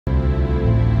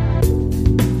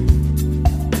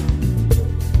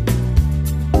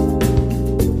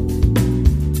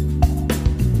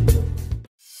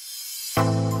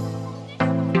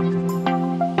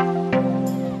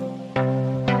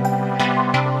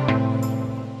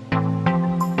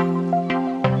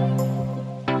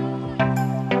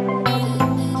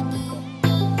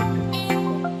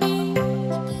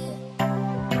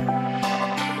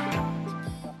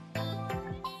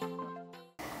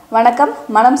வணக்கம்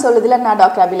மனம் சொல்லுதில நான்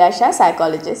Dr.Abilasha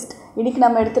Psychologist. இன்னைக்கு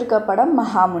நம்ம எடுத்துக்க படம்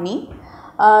மகாமுனி.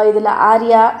 இதில்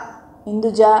ஆர்யா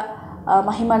இந்துஜா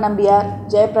மஹிமா நம்பியார்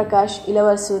ஜெயபிரகாஷ்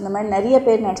இளவரசு இந்த மாதிரி நிறைய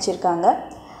பேர் நடிச்சிருக்காங்க.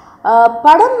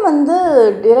 படம் வந்து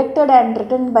directed and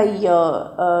written by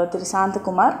Thiru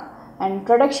Santhakumar and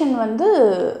production வந்து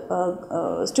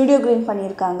ஸ்டுடியோ கிரீன்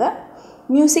பண்ணியிருக்காங்க.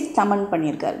 மியூசிக் தமன்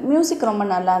பண்ணியிருக்கார். மியூசிக் ரொம்ப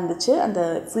நல்லா இருந்துச்சு. அந்த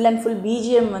ஃபுல் அண்ட் ஃபுல்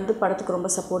பிஜிஎம் வந்து படத்துக்கு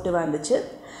ரொம்ப சப்போர்ட்டிவாக இருந்துச்சு.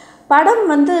 படம்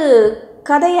வந்து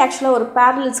கதை ஆக்சுவலாக ஒரு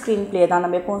பேரலல் ஸ்க்ரீன் ப்ளே தான்.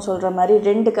 நம்ம எப்பவும் சொல்கிற மாதிரி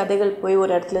ரெண்டு கதைகள் போய்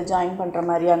ஒரு இடத்துல ஜாயின் பண்ணுற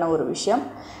மாதிரியான ஒரு விஷயம்.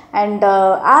 அண்ட்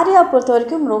ஆர்யா பொறுத்த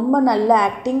வரைக்கும் ரொம்ப நல்ல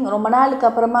ஆக்டிங். ரொம்ப நாளுக்கு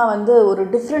அப்புறமா வந்து ஒரு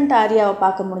டிஃப்ரெண்ட் ஆர்யாவை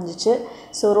பார்க்க முடிஞ்சிச்சு.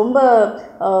 ஸோ ரொம்ப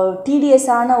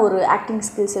டீடியஸான ஒரு ஆக்டிங்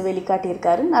ஸ்கில்ஸை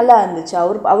வெளிக்காட்டியிருக்காரு. நல்லா இருந்துச்சு.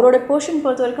 அவரோட போர்ஷன்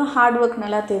பொறுத்த வரைக்கும் ஹார்ட் ஒர்க்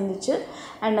நல்லா தெரிஞ்சிச்சு.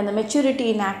 அண்ட் அந்த மெச்சூரிட்டி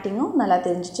இன் ஆக்டிங்கும் நல்லா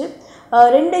தெரிஞ்சிச்சு.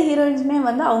 ரெண்டு ஹீரோயின்ஸுமே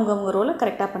வந்து அவங்கவுங்க ரோலை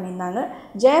கரெக்டாக பண்ணியிருந்தாங்க.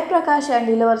 ஜெயபிரகாஷ் அண்ட்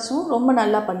இளவரசும் ரொம்ப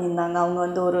நல்லா பண்ணியிருந்தாங்க. அவங்க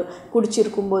வந்து ஒரு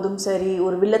குடிச்சிருக்கும் போதும் சரி,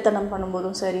 ஒரு வில்லத்தனம்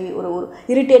பண்ணும்போதும் சரி, ஒரு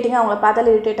இரிட்டேட்டிங்காக அவங்கள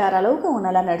பார்த்தாலே இரிட்டேட் ஆகிற அளவுக்கு அவங்க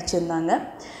நல்லா நடிச்சிருந்தாங்க.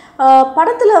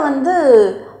 படத்தில் வந்து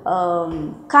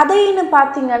கதைன்னு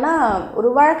பார்த்திங்கன்னா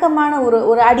ஒரு வழக்கமான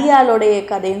ஒரு அடியாளுடைய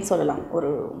கதைன்னு சொல்லலாம்.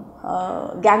 ஒரு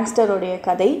கேங்ஸ்டருடைய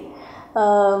கதை.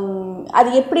 அது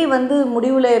எப்படி வந்து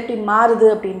முடிவில் எப்படி மாறுது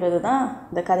அப்படின்றது தான்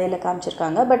இந்த கதையில்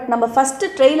காமிச்சிருக்காங்க. பட் நம்ம ஃபஸ்ட்டு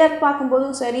ட்ரெய்லர்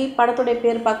பார்க்கும்போதும் சரி, படத்துடைய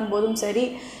பேர் பார்க்கும்போதும் சரி,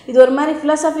 இது ஒரு மாதிரி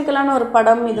ஃபிலாசபிக்கலான ஒரு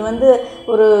படம், இது வந்து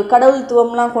ஒரு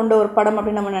கடவுள்துவம்லாம் கொண்ட ஒரு படம்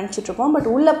அப்படின்னு நம்ம நினச்சிட்ருக்கோம். பட்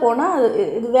உள்ளே போனால்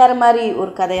இது வேறு மாதிரி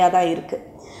ஒரு கதையாக தான் இருக்குது.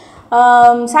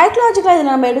 சைக்கலாஜிக்கலாக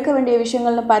இதில் நம்ம எடுக்க வேண்டிய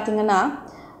விஷயங்கள்னு பார்த்திங்கன்னா,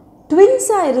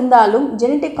 ட்வின்ஸாக இருந்தாலும்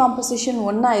ஜெனட்டிக் காம்போசிஷன்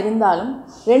ஒன்றா இருந்தாலும்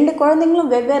ரெண்டு குழந்தைங்களும்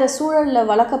வெவ்வேறு சூழலில்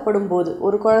வளர்க்கப்படும் போது,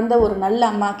 ஒரு குழந்தை ஒரு நல்ல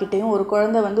அம்மாக்கிட்டேயும் ஒரு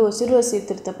குழந்தை வந்து ஒரு சிறுவர்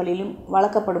சீர்திருத்த பள்ளியிலும்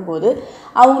வளர்க்கப்படும் போது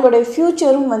அவங்களுடைய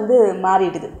ஃப்யூச்சரும் வந்து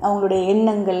மாறிடுது. அவங்களுடைய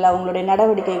எண்ணங்கள், அவங்களுடைய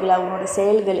நடவடிக்கைகள், அவங்களுடைய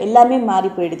செயல்கள் எல்லாமே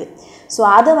மாறி போயிடுது. ஸோ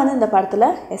அதை வந்து இந்த படத்தில்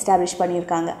எஸ்டாப்ளிஷ்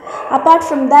பண்ணியிருக்காங்க. அப்பார்ட்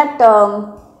ஃப்ரம் தேட்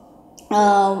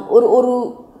ஒரு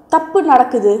தப்பு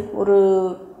நடக்குது, ஒரு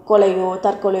கொலையோ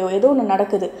தற்கொலையோ ஏதோ ஒன்று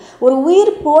நடக்குது. ஒரு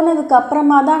உயிர் போனதுக்கு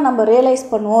அப்புறமா தான் நம்ம ரியலைஸ்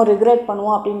பண்ணுவோம், ரிக்ரெட்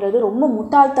பண்ணுவோம் அப்படின்றது ரொம்ப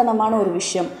முட்டாள்தனமான ஒரு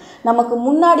விஷயம். நமக்கு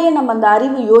முன்னாடியே நம்ம அந்த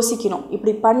அறிவு யோசிக்கணும்.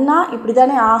 இப்படி பண்ணால் இப்படி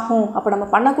தானே ஆகும், அப்போ நம்ம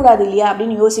பண்ணக்கூடாது இல்லையா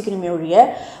அப்படின்னு யோசிக்கணுமே ஒழிய,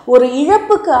 ஒரு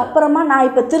இழப்புக்கு அப்புறமா நான்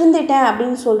இப்போ திருந்திட்டேன்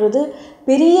அப்படின்னு சொல்கிறது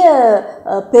பெரிய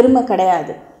பெருமை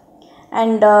கிடையாது.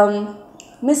 And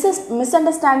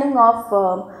misunderstanding of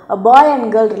a bye and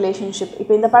girl relationship.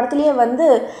 இப்போ இந்த படத்துலேயே வந்து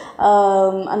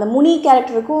அந்த முனி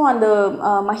கேரக்டருக்கும் அந்த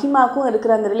மஹிமாவுக்கும்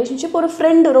இருக்கிற அந்த ரிலேஷன்ஷிப் ஒரு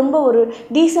ஃப்ரெண்டு, ரொம்ப ஒரு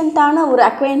டீசெண்டான ஒரு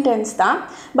அக்வைண்டன்ஸ் தான்.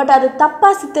 பட் அது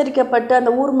தப்பாக சித்தரிக்கப்பட்டு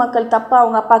அந்த ஊர் மக்கள் தப்பாக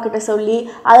அவங்க அப்பா கிட்ட சொல்லி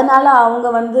அதனால்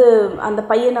அவங்க வந்து அந்த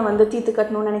பையனை வந்து தீர்த்து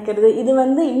கட்டணும்னு நினைக்கிறது, இது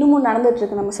வந்து இன்னமும்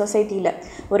நடந்துகிட்ருக்கு நம்ம சொசைட்டியில்.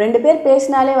 ஒரு ரெண்டு பேர்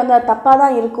பேசினாலே வந்து அது தப்பாக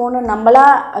தான் இருக்கும்னு நம்மளா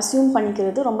அசியூம்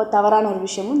பண்ணிக்கிறது ரொம்ப தவறான ஒரு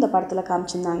விஷயமும் இந்த படத்தில்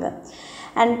காமிச்சிருந்தாங்க.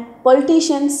 அண்ட்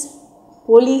பொலிட்டீஷியன்ஸ்,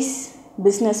 போலீஸ்,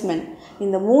 பிஸ்னஸ்மென்,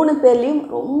 இந்த மூணு பேர்லேயும்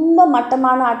ரொம்ப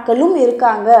மட்டமான ஆட்களும்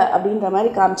இருக்காங்க அப்படின்ற மாதிரி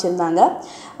காமிச்சிருந்தாங்க.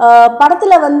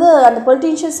 படத்தில் வந்து அந்த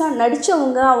பொலிட்டீஷியன்ஸாக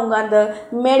நடித்தவங்க அவங்க அந்த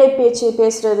மேடை பேச்சு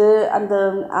பேசுகிறது, அந்த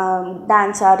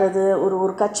டான்ஸ் ஆடுறது,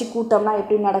 ஒரு கட்சி கூட்டம்னா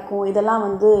எப்படி நடக்கும், இதெல்லாம்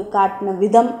வந்து காட்டின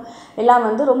விதம் எல்லாம்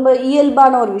வந்து ரொம்ப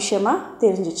இயல்பான ஒரு விஷயமா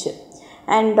தெரிஞ்சிச்சு.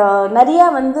 அண்ட் நிறையா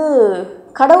வந்து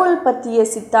கடவுள் பற்றிய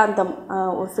சித்தாந்தம்,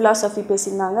 ஒரு ஃபிலாசபி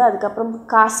பேசியிருந்தாங்க. அதுக்கப்புறம்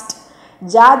காஸ்ட்,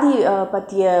 ஜாதி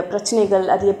பற்றிய பிரச்சனைகள்,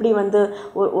 அது எப்படி வந்து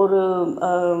ஒரு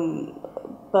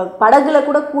படகுல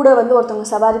கூட வந்து ஒருத்தவங்க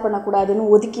சவாரி பண்ணக்கூடாதுன்னு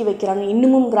ஒதுக்கி வைக்கிறாங்க,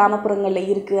 இன்னமும் கிராமப்புறங்களில்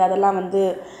இருக்குது, அதெல்லாம் வந்து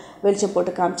வெளிச்சம்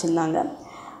போட்டு காமிச்சிருந்தாங்க.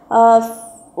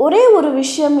 ஒரே ஒரு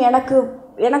விஷயம்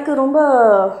எனக்கு ரொம்ப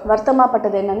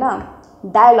வருத்தமாகப்பட்டது என்னென்னா,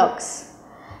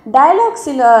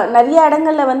 டயலாக்ஸில் நிறைய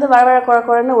இடங்களில் வந்து வழவழ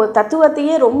குழன்னு ஒரு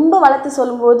தத்துவத்தையே ரொம்ப வளர்த்து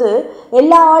சொல்லும்போது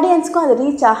எல்லா ஆடியன்ஸுக்கும் அது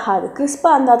ரீச் ஆகாது.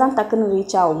 கிறிஸ்பாக இருந்தால் தான் டக்குன்னு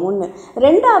ரீச் ஆகும். ஒன்று.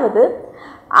 ரெண்டாவது,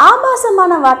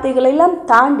 ஆபாசமான வார்த்தைகளெல்லாம்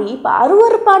தாண்டி இப்போ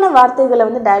அருவறுப்பான வார்த்தைகளை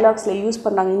வந்து டயலாக்ஸில் யூஸ்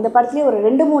பண்ணுறாங்க. இந்த படத்துலேயே ஒரு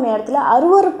 2-3 இடத்துல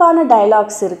அருவறுப்பான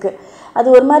டயலாக்ஸ் இருக்குது. அது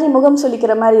ஒரு மாதிரி முகம்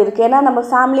சொல்லிக்கிற மாதிரி இருக்குது. ஏன்னா நம்ம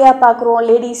ஃபேமிலியாக பார்க்குறோம்,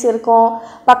 லேடிஸ் இருக்கோம்,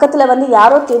 பக்கத்தில் வந்து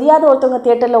யாரோ தெரியாத ஒருத்தவங்க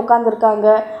தியேட்டரில் உட்காந்துருக்காங்க.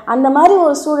 அந்த மாதிரி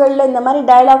ஒரு சூழலில் இந்த மாதிரி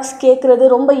டயலாக்ஸ் கேட்குறது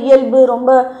ரொம்ப இயல்பு, ரொம்ப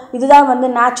இதுதான் வந்து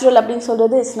நேச்சுரல் அப்படின்னு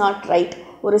சொல்கிறது இட்ஸ் நாட் ரைட்.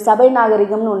 ஒரு சபை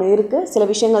நாகரிகம்னு ஒன்று இருக்குது. சில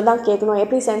விஷயங்கள் தான் கேட்கணும்.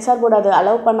 எப்படி சென்சார் போர்டு அதை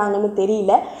அலோவ் பண்ணாங்கன்னு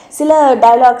தெரியல. சில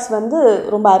டயலாக்ஸ் வந்து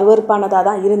ரொம்ப அருவறுப்பானதாக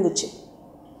தான் இருந்துச்சு.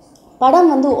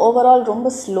 படம் வந்து ஓவரால்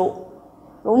ரொம்ப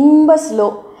ஸ்லோ.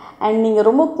 அண்ட் நீங்கள்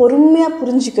ரொம்ப பொறுமையாக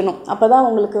புரிஞ்சிக்கணும். அப்போ தான்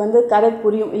உங்களுக்கு வந்து கதை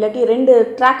புரியும். இல்லாட்டி 2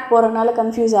 ட்ராக் போகிறனால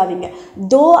கன்ஃபியூஸ் ஆவீங்க.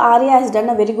 தோ Arya has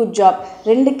done a very good job.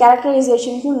 2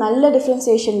 கேரக்டரைசேஷனுக்கும் நல்ல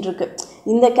டிஃப்ரென்சியேஷன் இருக்குது.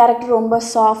 இந்த கேரக்டர் ரொம்ப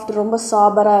சாஃப்ட், ரொம்ப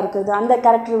சாபராக இருக்குது, அந்த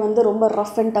கேரக்டர் வந்து ரொம்ப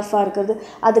ரஃப் அண்ட் டஃப்பாக இருக்குது.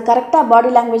 அது கரெக்டாக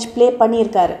பாடி லாங்குவேஜ் ப்ளே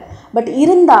பண்ணியிருக்காரு. பட்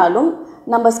இருந்தாலும்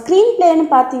நம்ம ஸ்க்ரீன் ப்ளேன்னு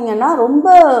பார்த்திங்கன்னா ரொம்ப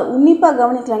உன்னிப்பாக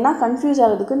கவனிக்கலன்னா கன்ஃபியூஸ்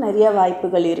ஆகிறதுக்கு நிறைய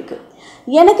வாய்ப்புகள் இருக்குது.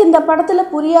 எனக்கு இந்த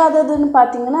படத்தில் புரியாததுன்னு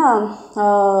பார்த்திங்கன்னா,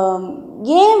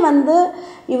 ஏன் வந்து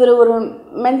இவர் ஒரு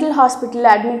மென்டல்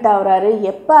ஹாஸ்பிட்டலில் அட்மிட் ஆகுறாரு,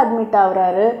 எப்போ அட்மிட்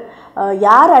ஆகுறாரு,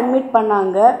 யார் அட்மிட்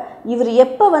பண்ணாங்க, இவர்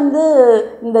எப்போ வந்து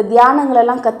இந்த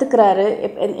தியானங்களெல்லாம் கற்றுக்கிறாரு,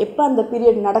 எப்போ அந்த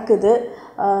பீரியட் நடக்குது,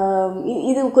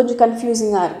 இது கொஞ்சம்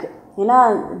கன்ஃபியூசிங்காக இருக்குது. ஏன்னா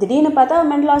திடீர்னு பார்த்தா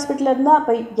மென்டல் ஹாஸ்பிட்டலில் இருந்தால்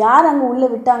அப்போ யார் அங்கே உள்ளே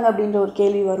விட்டாங்க அப்படின்ற ஒரு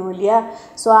கேள்வி வரும் இல்லையா.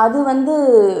 ஸோ அது வந்து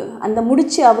அந்த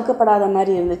முடிச்சு அவுக்கப்படாத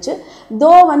மாதிரி இருந்துச்சு.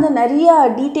 தோ வந்து நிறையா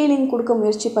டீட்டெயிலிங் கொடுக்க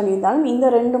முயற்சி பண்ணியிருந்தாலும் இந்த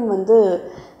ரெண்டும் வந்து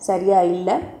சரியாக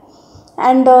இல்லை.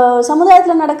 அண்டு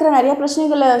சமுதாயத்தில் நடக்கிற நிறைய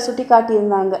பிரச்சனைகளை சுட்டி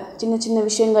காட்டியிருந்தாங்க, சின்ன சின்ன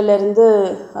விஷயங்கள்லேருந்து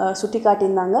சுட்டி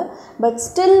காட்டியிருந்தாங்க. பட்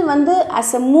ஸ்டில் வந்து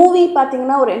ஆஸ் அ மூவி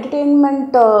பார்த்திங்கன்னா ஒரு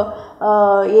என்டர்டெயின்மெண்ட்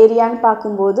ஏரியான்னு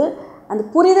பார்க்கும்போது அந்த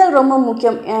புரிதல் ரொம்ப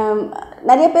முக்கியம்.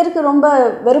 நிறைய பேருக்கு ரொம்ப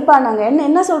வெறுப்பானாங்க,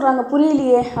 என்ன சொல்கிறாங்க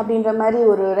புரியலையே அப்படின்ற மாதிரி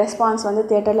ஒரு ரெஸ்பான்ஸ் வந்து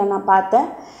தியேட்டரில் நான் பார்த்தேன்.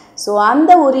 ஸோ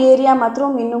அந்த ஒரு ஏரியா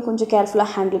மாத்திரம் இன்னும் கொஞ்சம்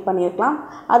கேர்ஃபுல்லாக ஹேண்டில் பண்ணியிருக்கலாம்.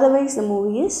 Otherwise the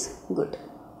movie is good.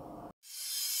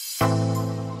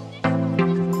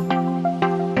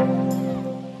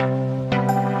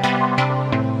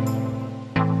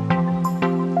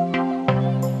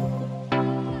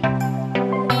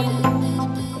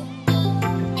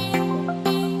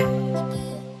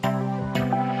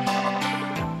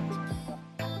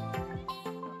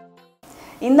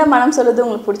 இந்த மனம் சொல்லுது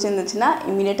உங்களுக்கு பிடிச்சிருந்துச்சுன்னா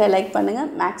இமீடியட்டாக லைக் பண்ணுங்கள்,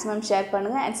 மேக்ஸிமம் ஷேர்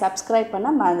பண்ணுங்கள் அண்ட் சப்ஸ்கிரைப்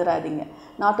பண்ண மறந்துடாதீங்க.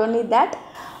 நாட் ஓன்லி தேட்,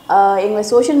 எங்களை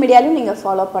சோஷியல் மீடியாலையும் நீங்கள்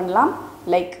ஃபாலோ பண்ணலாம்,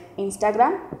 like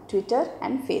Instagram, Twitter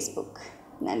and Facebook.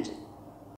 நன்றி.